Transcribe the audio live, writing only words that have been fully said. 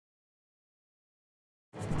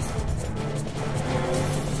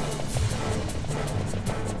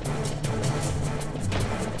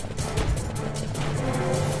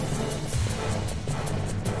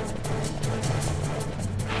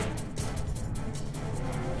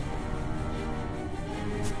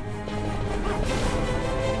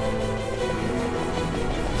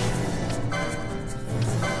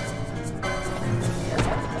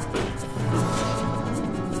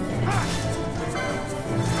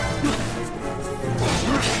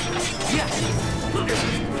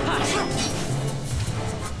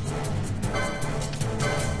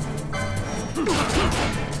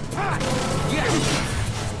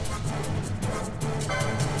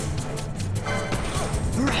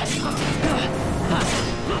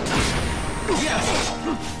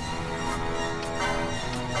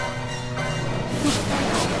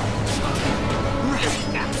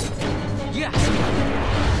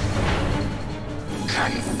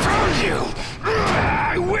Found you!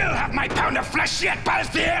 I will have my pound of flesh yet,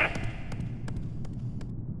 Balthier!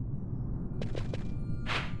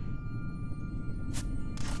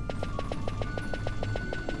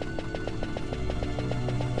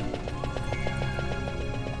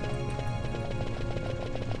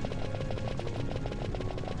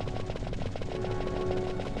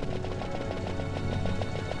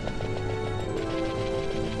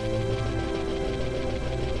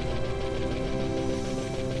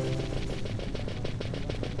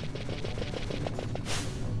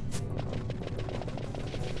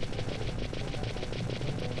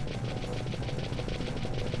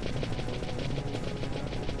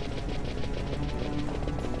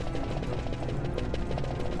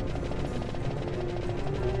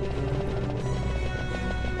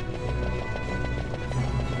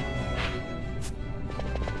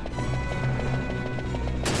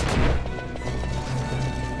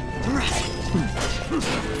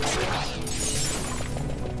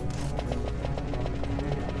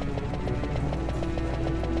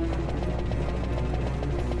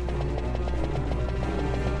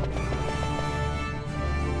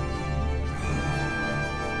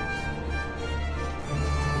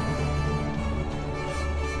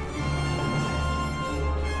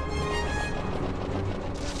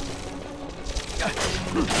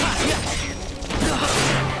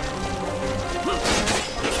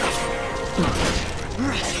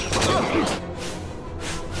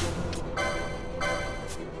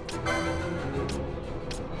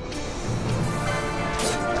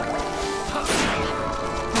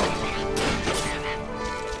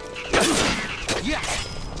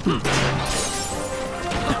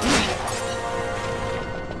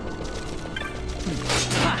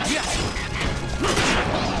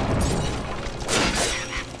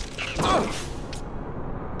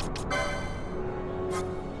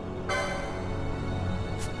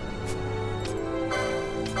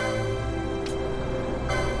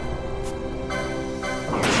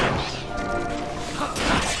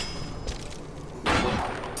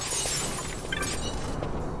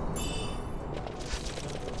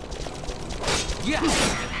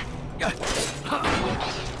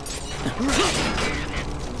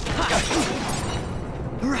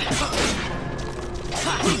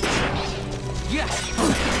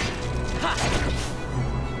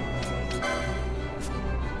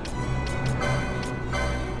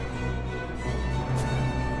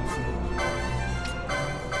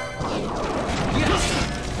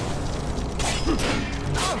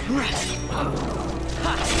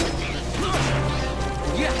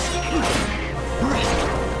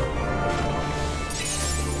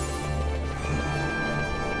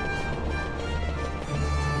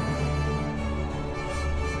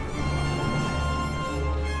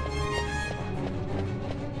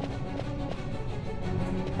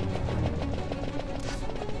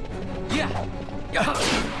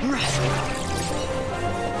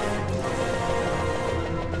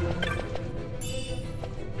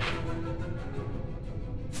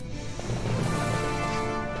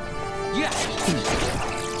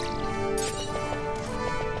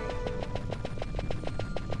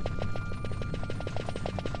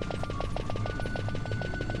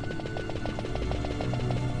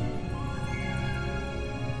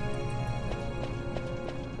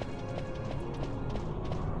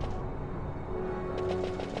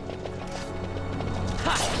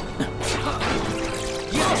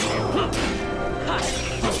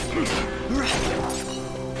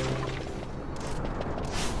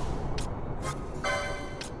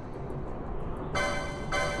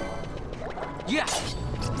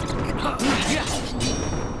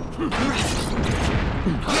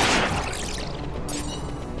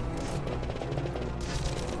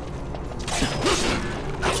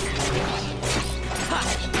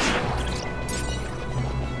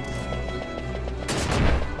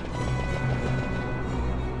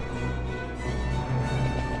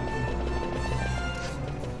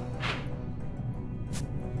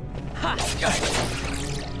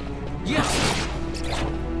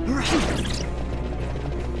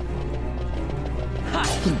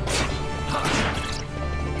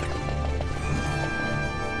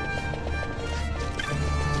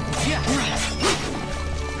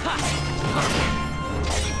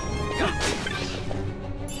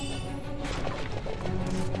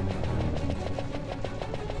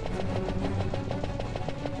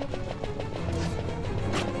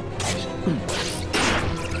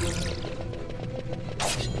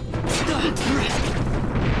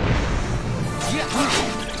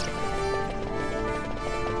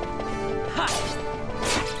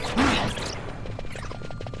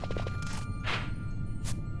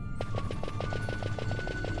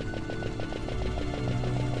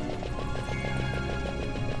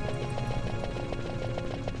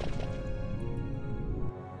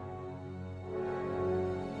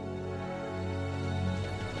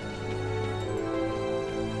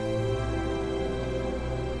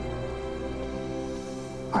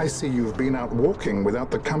 I see you've been out walking without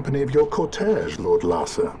the company of your cortege, Lord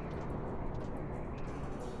Larsa.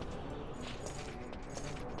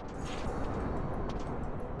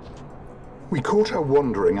 We caught her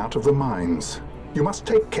wandering out of the mines. You must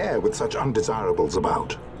take care with such undesirables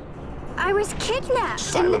about. I was kidnapped.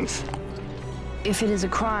 Silence! If it is a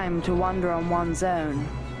crime to wander on one's own,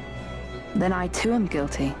 then I too am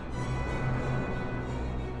guilty.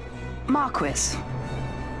 Marquis,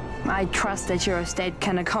 I trust that your estate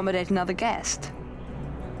can accommodate another guest.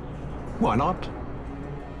 Why not?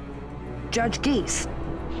 Judge Geese,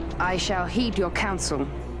 I shall heed your counsel.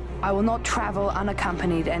 I will not travel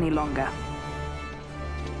unaccompanied any longer.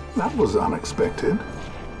 That was unexpected.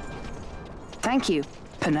 Thank you,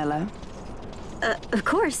 Penello. Of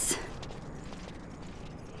course.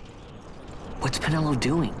 What's Penello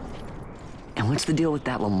doing? And what's the deal with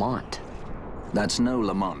that Lamont? That's no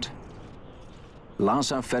Lamont.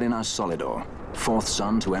 Larsa Ferinas Solidor, fourth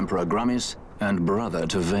son to Emperor Gramis and brother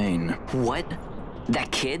to Vane. What?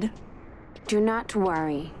 That kid? Do not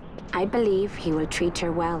worry. I believe he will treat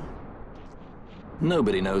her well.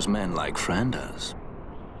 Nobody knows men like Fran does.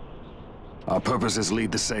 Our purposes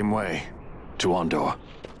lead the same way. To Ondore.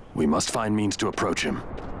 We must find means to approach him.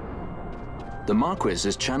 The Marquis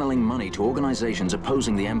is channeling money to organizations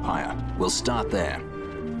opposing the Empire. We'll start there.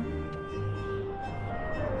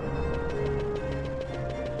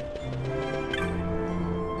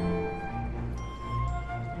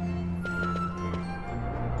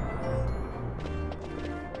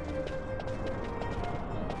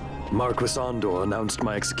 Marquis Ondore announced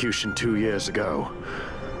my execution 2 years ago.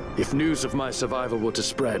 If news of my survival were to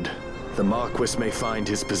spread, the Marquis may find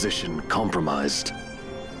his position compromised.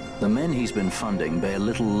 The men he's been funding bear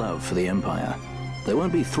little love for the Empire. They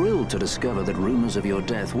won't be thrilled to discover that rumors of your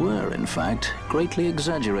death were, in fact, greatly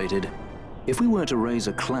exaggerated. If we were to raise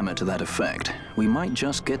a clamor to that effect, we might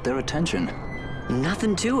just get their attention.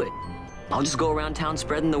 Nothing to it. I'll just go around town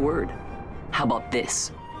spreading the word. How about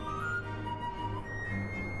this?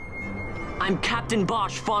 I'm Captain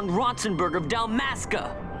Bosch von Ronsenberg of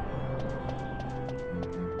Dalmasca.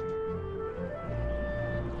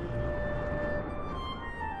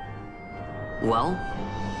 Well,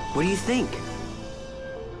 what do you think?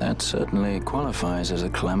 That certainly qualifies as a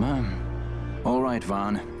clamor. All right,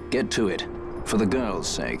 Van, get to it. For the girls'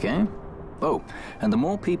 sake, eh? Oh, and the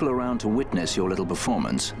more people around to witness your little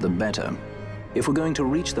performance, the better. If we're going to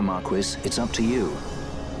reach the Marquis, it's up to you.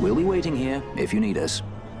 We'll be waiting here if you need us.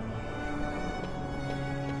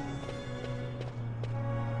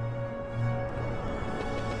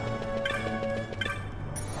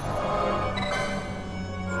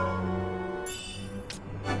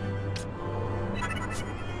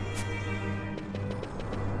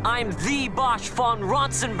 I'm the Bosch von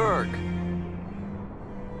Ronsenberg.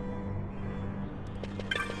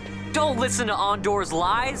 Don't listen to Ondore's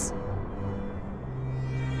lies.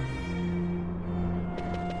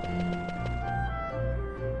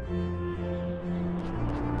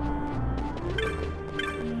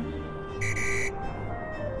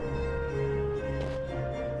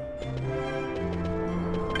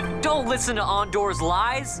 Don't listen to Ondore's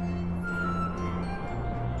lies.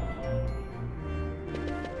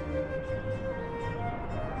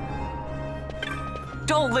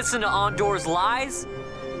 Don't listen to Ondore's lies.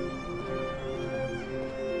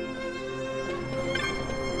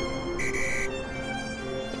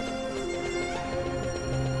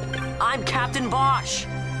 I'm Captain Bosch.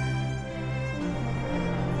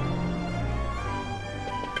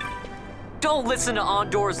 Don't listen to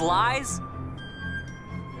Ondore's lies.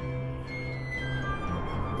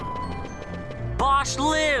 Bosch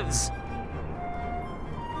lives.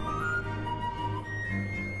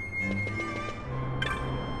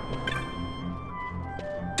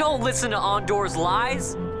 Don't listen to Ondore's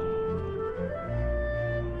lies.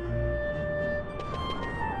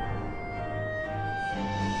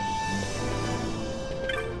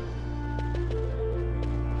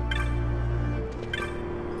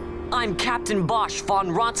 I'm Captain Bosch von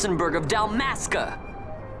Ronsenberg of Dalmasca.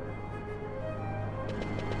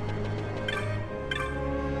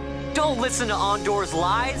 Don't listen to Ondore's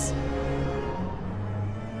lies.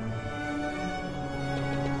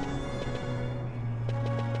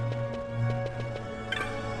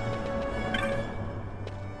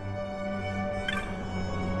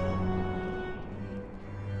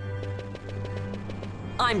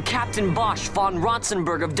 I'm Captain Bosch von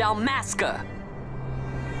Ronsenberg of Dalmasca.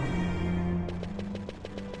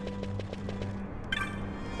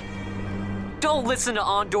 Don't listen to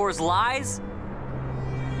Ondore's lies.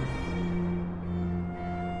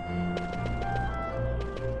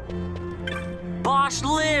 Bosch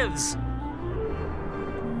lives.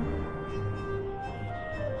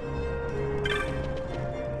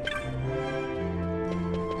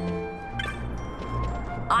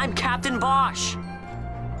 Captain Bosch!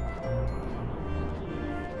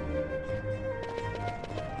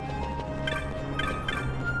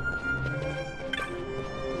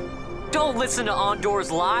 Don't listen to Ondore's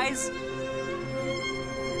lies!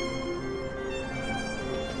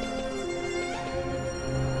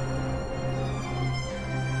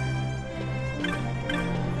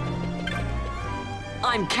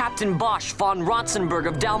 I'm Captain Bosch von Ronsenberg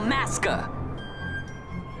of Dalmasca.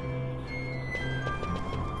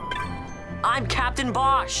 I'm Captain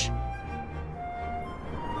Bosch.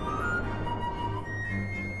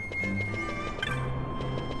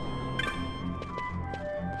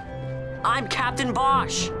 I'm Captain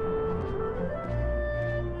Bosch.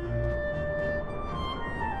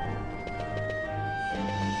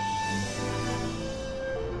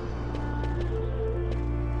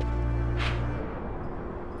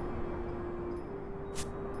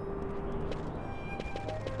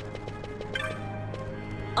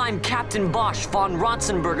 I'm Captain Bosch von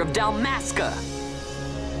Ronsenberg of Dalmasca.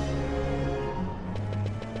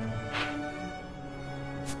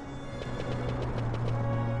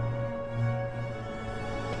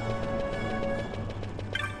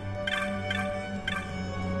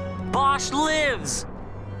 Bosch lives!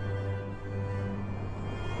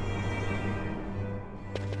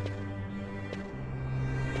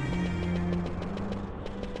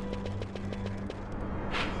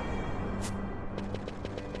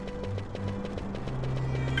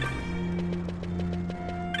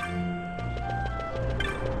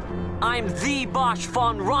 I'm the Bosch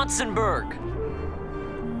von Ronsenberg.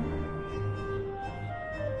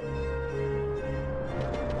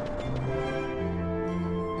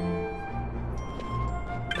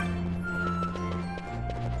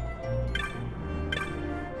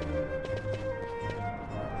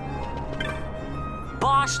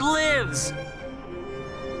 Bosch lives!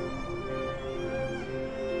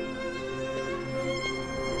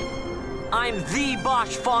 I'm the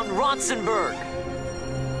Bosch von Ronsenberg.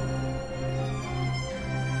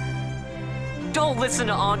 Don't listen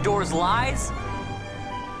to Ondore's lies!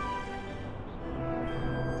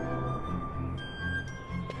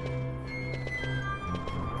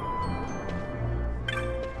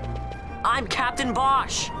 I'm Captain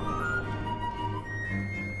Bosch!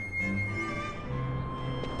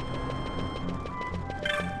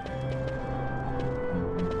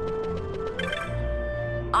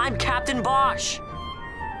 I'm Captain Bosch!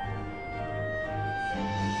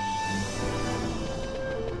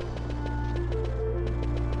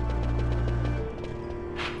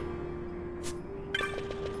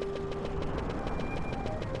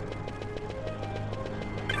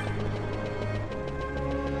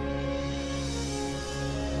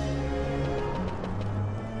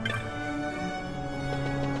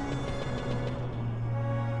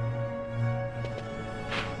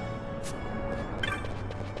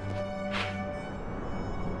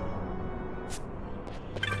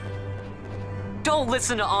 Don't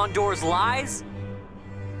listen to Ondore's lies!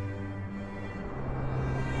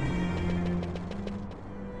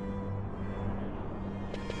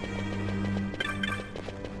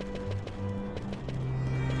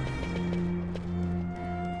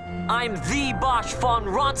 I'm the Bosch von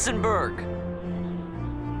Ronsenberg!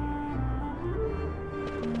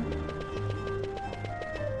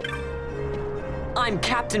 I'm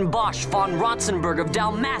Captain Bosch von Ronsenberg of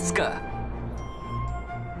Dalmasca!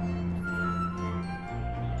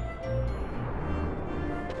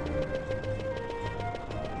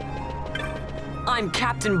 I'm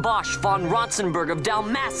Captain Bosch von Ronsenberg of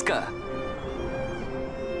Dalmasca!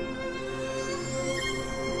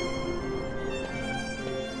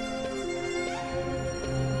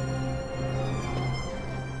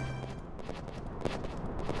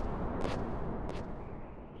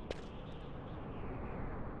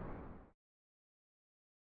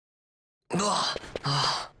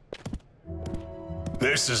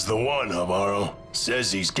 This is the one, Amaro.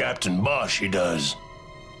 Says he's Captain Bosch, he does.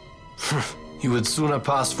 You would sooner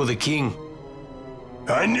pass for the king.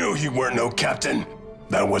 I knew he weren't no captain.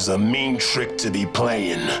 That was a mean trick to be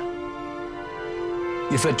playing.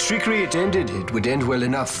 If a trickery it ended, it would end well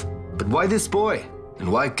enough. But why this boy?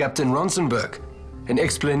 And why Captain Ronsenberg? An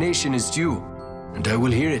explanation is due, and I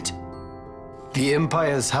will hear it. The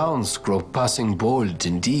Empire's hounds grow passing bold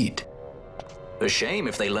indeed. A shame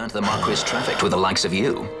if they learnt the Marquis trafficked with the likes of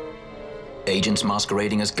you. Agents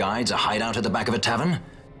masquerading as guides, a hideout at the back of a tavern?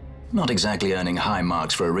 Not exactly earning high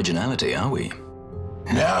marks for originality, are we?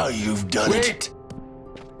 Now you've done it. Wait!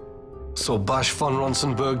 So Bosch von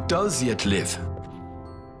Ronsenberg does yet live.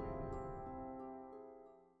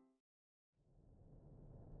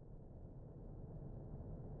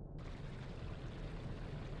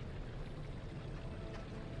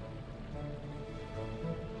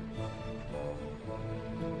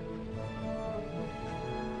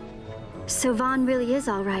 So Vaughn really is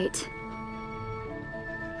all right.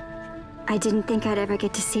 I didn't think I'd ever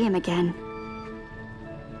get to see him again.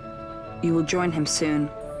 You will join him soon.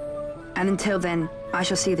 And until then, I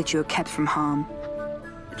shall see that you are kept from harm.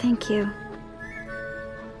 Thank you.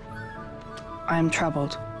 I am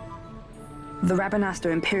troubled. The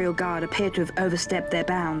Rabanastre Imperial Guard appear to have overstepped their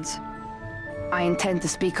bounds. I intend to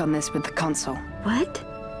speak on this with the Consul. What?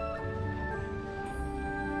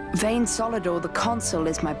 Vane Solidor, the Consul,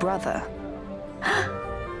 is my brother.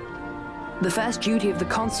 The first duty of the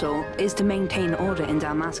Consul is to maintain order in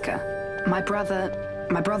Dalmasca. My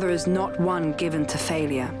brother is not one given to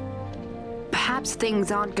failure. Perhaps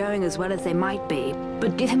things aren't going as well as they might be,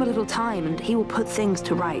 but give him a little time and he will put things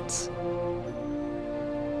to rights.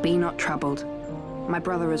 Be not troubled. My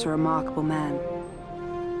brother is a remarkable man.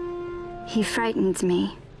 He frightens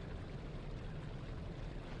me.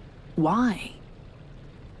 Why?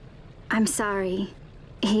 I'm sorry.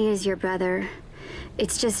 He is your brother.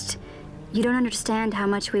 It's just, you don't understand how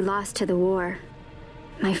much we lost to the war.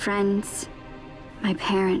 My friends, my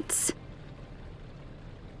parents.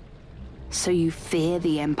 So you fear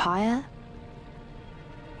the Empire?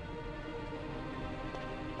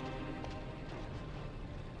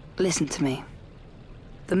 Listen to me.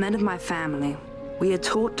 The men of my family, we are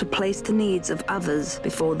taught to place the needs of others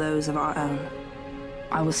before those of our own.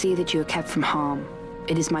 I will see that you are kept from harm.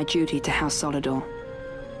 It is my duty to House Solidor.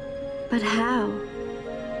 But how?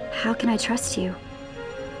 How can I trust you?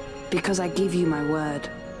 Because I give you my word.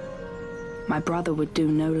 My brother would do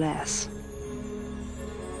no less.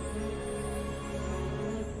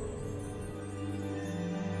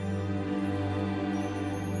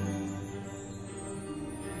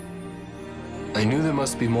 I knew there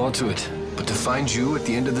must be more to it, but to find you at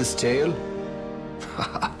the end of this tale?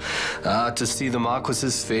 To see the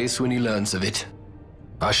Marquis's face when he learns of it.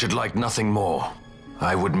 I should like nothing more.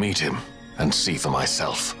 I would meet him and see for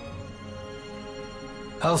myself.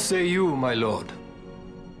 How say you, my lord?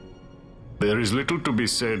 There is little to be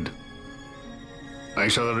said. I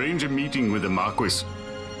shall arrange a meeting with the Marquis.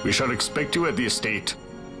 We shall expect you at the estate.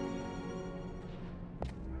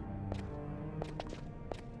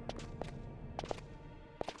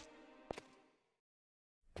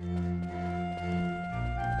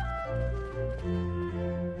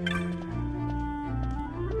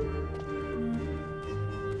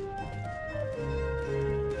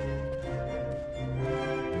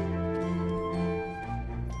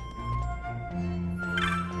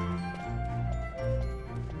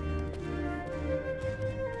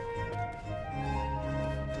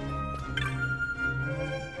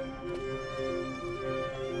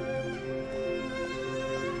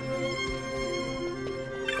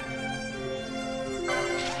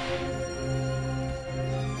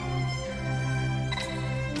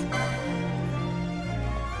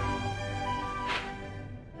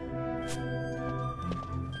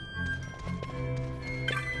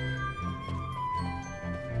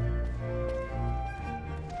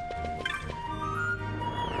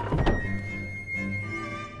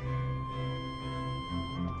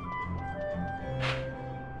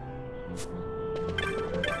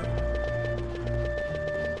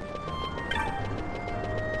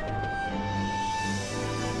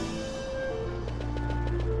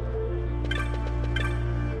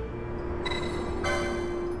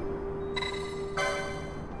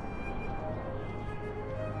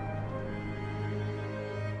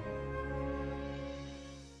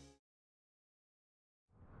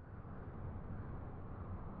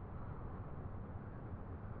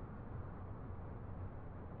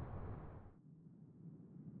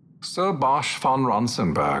 Sir Bosch von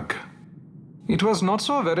Ronsenberg, it was not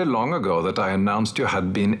so very long ago that I announced you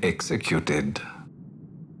had been executed.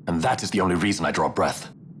 And that is the only reason I draw breath.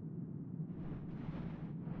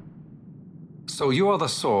 So you are the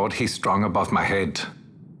sword he strung above my head.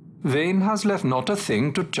 Vane has left not a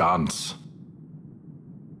thing to chance.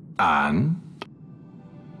 And?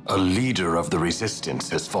 A leader of the Resistance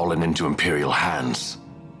has fallen into Imperial hands.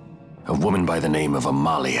 A woman by the name of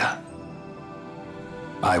Amalia.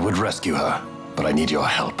 I would rescue her, but I need your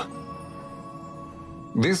help.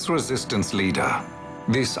 This Resistance leader,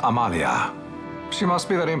 this Amalia, she must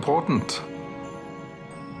be very important.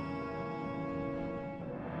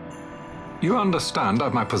 You understand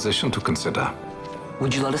I've my position to consider.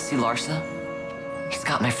 Would you let us see Larsa? He's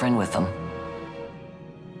got my friend with him.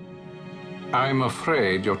 I'm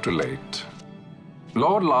afraid you're too late.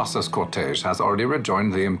 Lord Larsa's cortege has already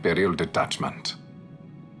rejoined the Imperial detachment.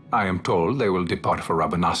 I am told they will depart for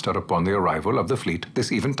Rabanastre upon the arrival of the fleet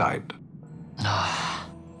this eventide.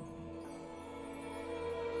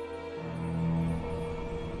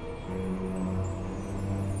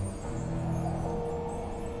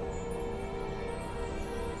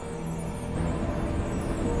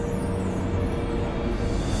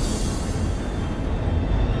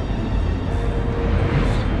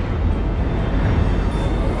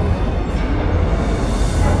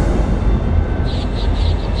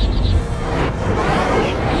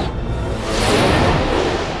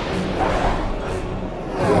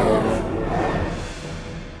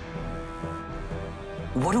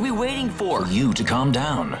 What are we waiting for? For you to calm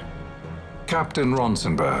down. Captain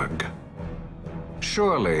Ronsenberg,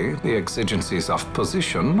 surely the exigencies of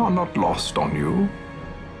position are not lost on you.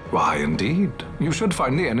 Why, indeed, you should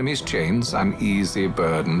find the enemy's chains an easy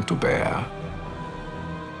burden to bear.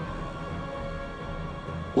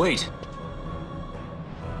 Wait.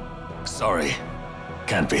 Sorry.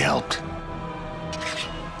 Can't be helped.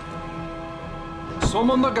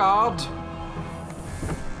 Summon the guard.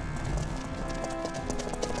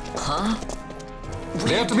 Huh?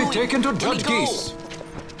 They are to be taken to Judge Geese.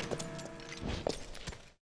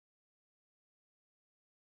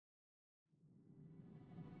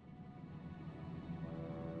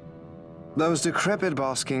 Those decrepit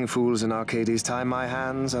basking fools in Arcades tie my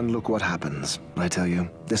hands, and look what happens. I tell you,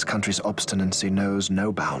 this country's obstinacy knows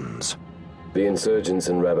no bounds. The insurgents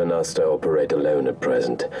in Rabanasta operate alone at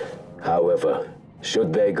present. However,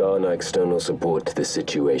 should they garner external support, the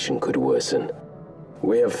situation could worsen.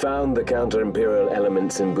 We have found the counter-imperial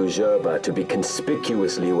elements in Bujerba to be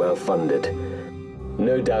conspicuously well-funded.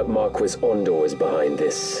 No doubt Marquis Ondore is behind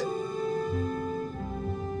this.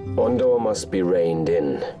 Ondore must be reined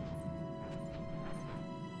in.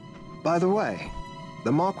 By the way,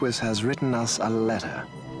 the Marquis has written us a letter.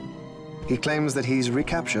 He claims that he's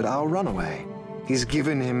recaptured our runaway. He's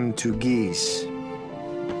given him to Geese.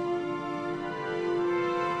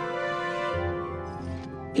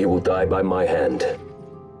 He will die by my hand.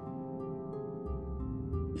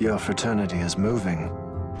 Your fraternity is moving.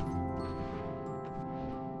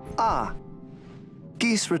 Ah!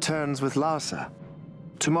 Geese returns with Larsa.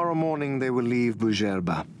 Tomorrow morning they will leave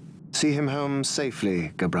Bujerba. See him home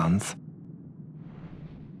safely, Gabranth.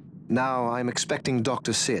 Now I'm expecting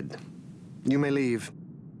Dr. Sid. You may leave.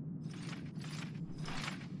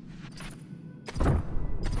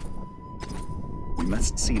 We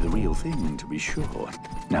must see the real thing, to be sure.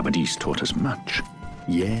 Nabadis taught us much.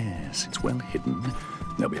 Yes, it's well hidden.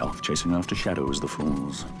 They'll be off chasing after shadows, the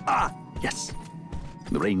fools. Ah, yes.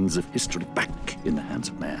 The reins of history back in the hands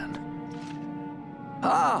of man.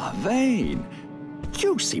 Ah, Vane.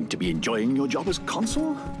 You seem to be enjoying your job as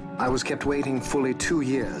consul. I was kept waiting fully 2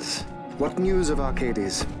 years. What news of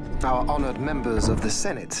Arcades? Our honored members of the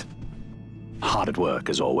Senate? Hard at work,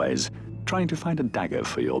 as always, trying to find a dagger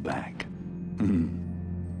for your back.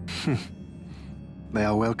 They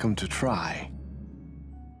are welcome to try.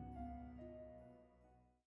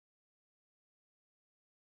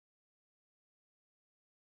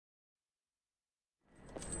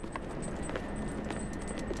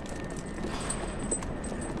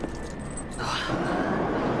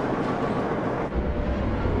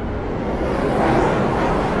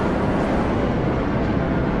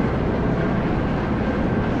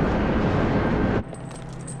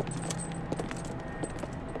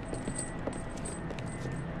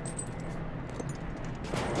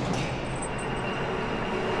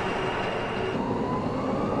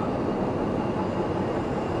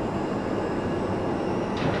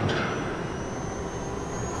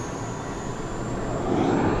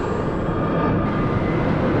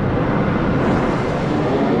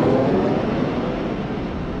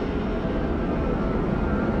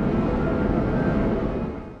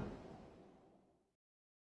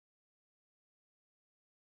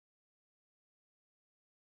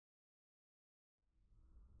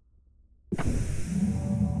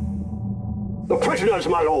 The prisoners,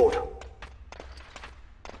 my lord!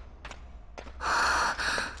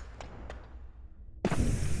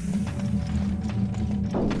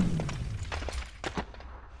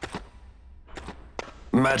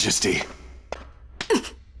 Majesty.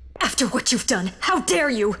 After what you've done, how dare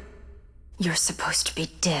you? You're supposed to be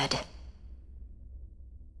dead.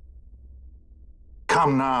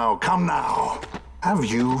 Come now, come now. Have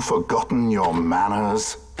you forgotten your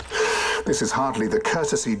manners? This is hardly the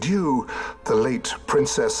courtesy due the late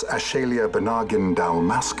Princess Ashalia Benargin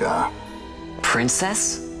Dalmasca.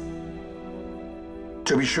 Princess?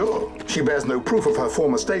 To be sure, she bears no proof of her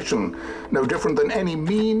former station, no different than any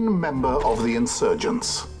mean member of the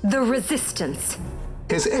insurgents. The Resistance.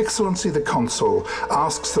 His Excellency the Consul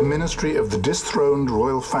asks the ministry of the dethroned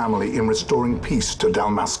royal family in restoring peace to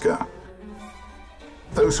Dalmasca.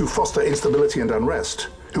 Those who foster instability and unrest,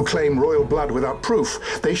 who claim royal blood without proof,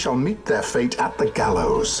 they shall meet their fate at the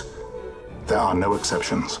gallows. There are no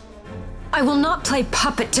exceptions. I will not play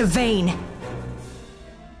puppet to Vane.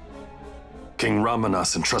 King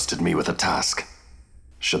Ramanas entrusted me with a task.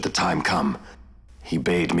 Should the time come, he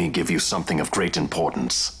bade me give you something of great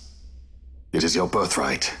importance. It is your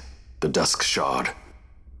birthright, the Dusk Shard.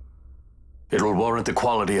 It will warrant the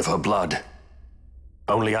quality of her blood.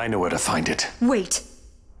 Only I know where to find it. Wait.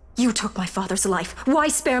 You took my father's life. Why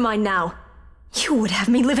spare mine now? You would have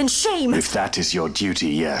me live in shame! If that is your duty,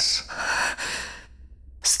 yes.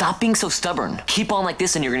 Stop being so stubborn. Keep on like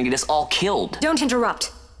this and you're gonna get us all killed. Don't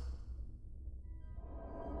interrupt.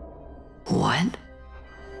 What?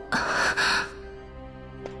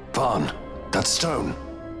 Vaughn, that stone.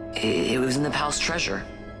 It was in the palace treasure.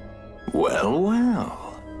 Well, well.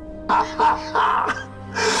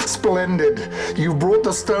 Splendid. You've brought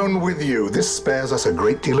the stone with you. This spares us a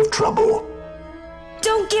great deal of trouble.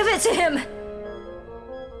 Don't give it to him!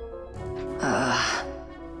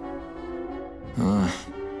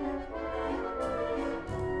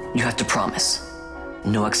 You have to promise.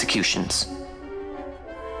 No executions.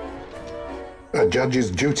 A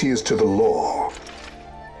judge's duty is to the law.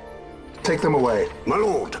 Take them away. My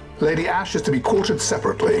lord. Lady Ash is to be quartered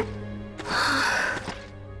separately.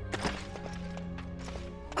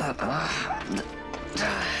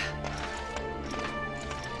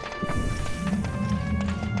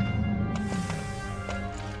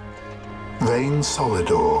 Vain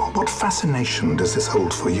Solidor, what fascination does this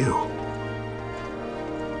hold for you?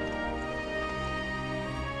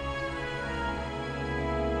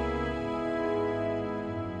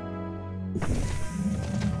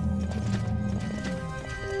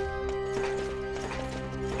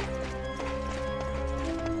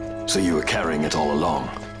 So you were carrying it all along?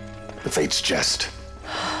 The Fate's jest?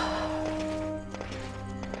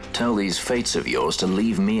 Tell these fates of yours to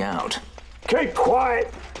leave me out. Keep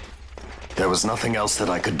quiet! There was nothing else that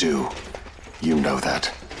I could do. You know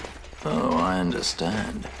that. Oh, I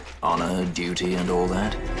understand. Honor, duty, and all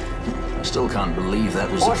that. I still can't believe that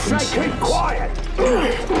was a princess. I say keep quiet!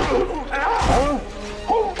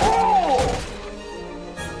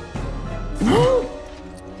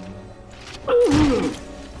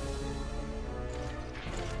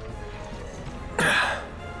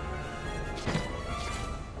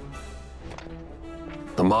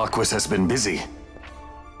 The Marquis has been busy.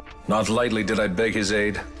 Not lightly did I beg his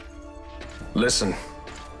aid. Listen,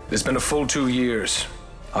 it's been a full 2 years.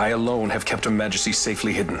 I alone have kept Her Majesty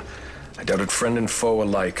safely hidden. I doubted friend and foe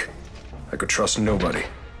alike. I could trust nobody.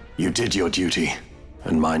 You did your duty,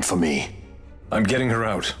 and mine for me. I'm getting her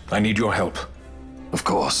out. I need your help. Of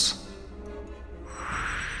course.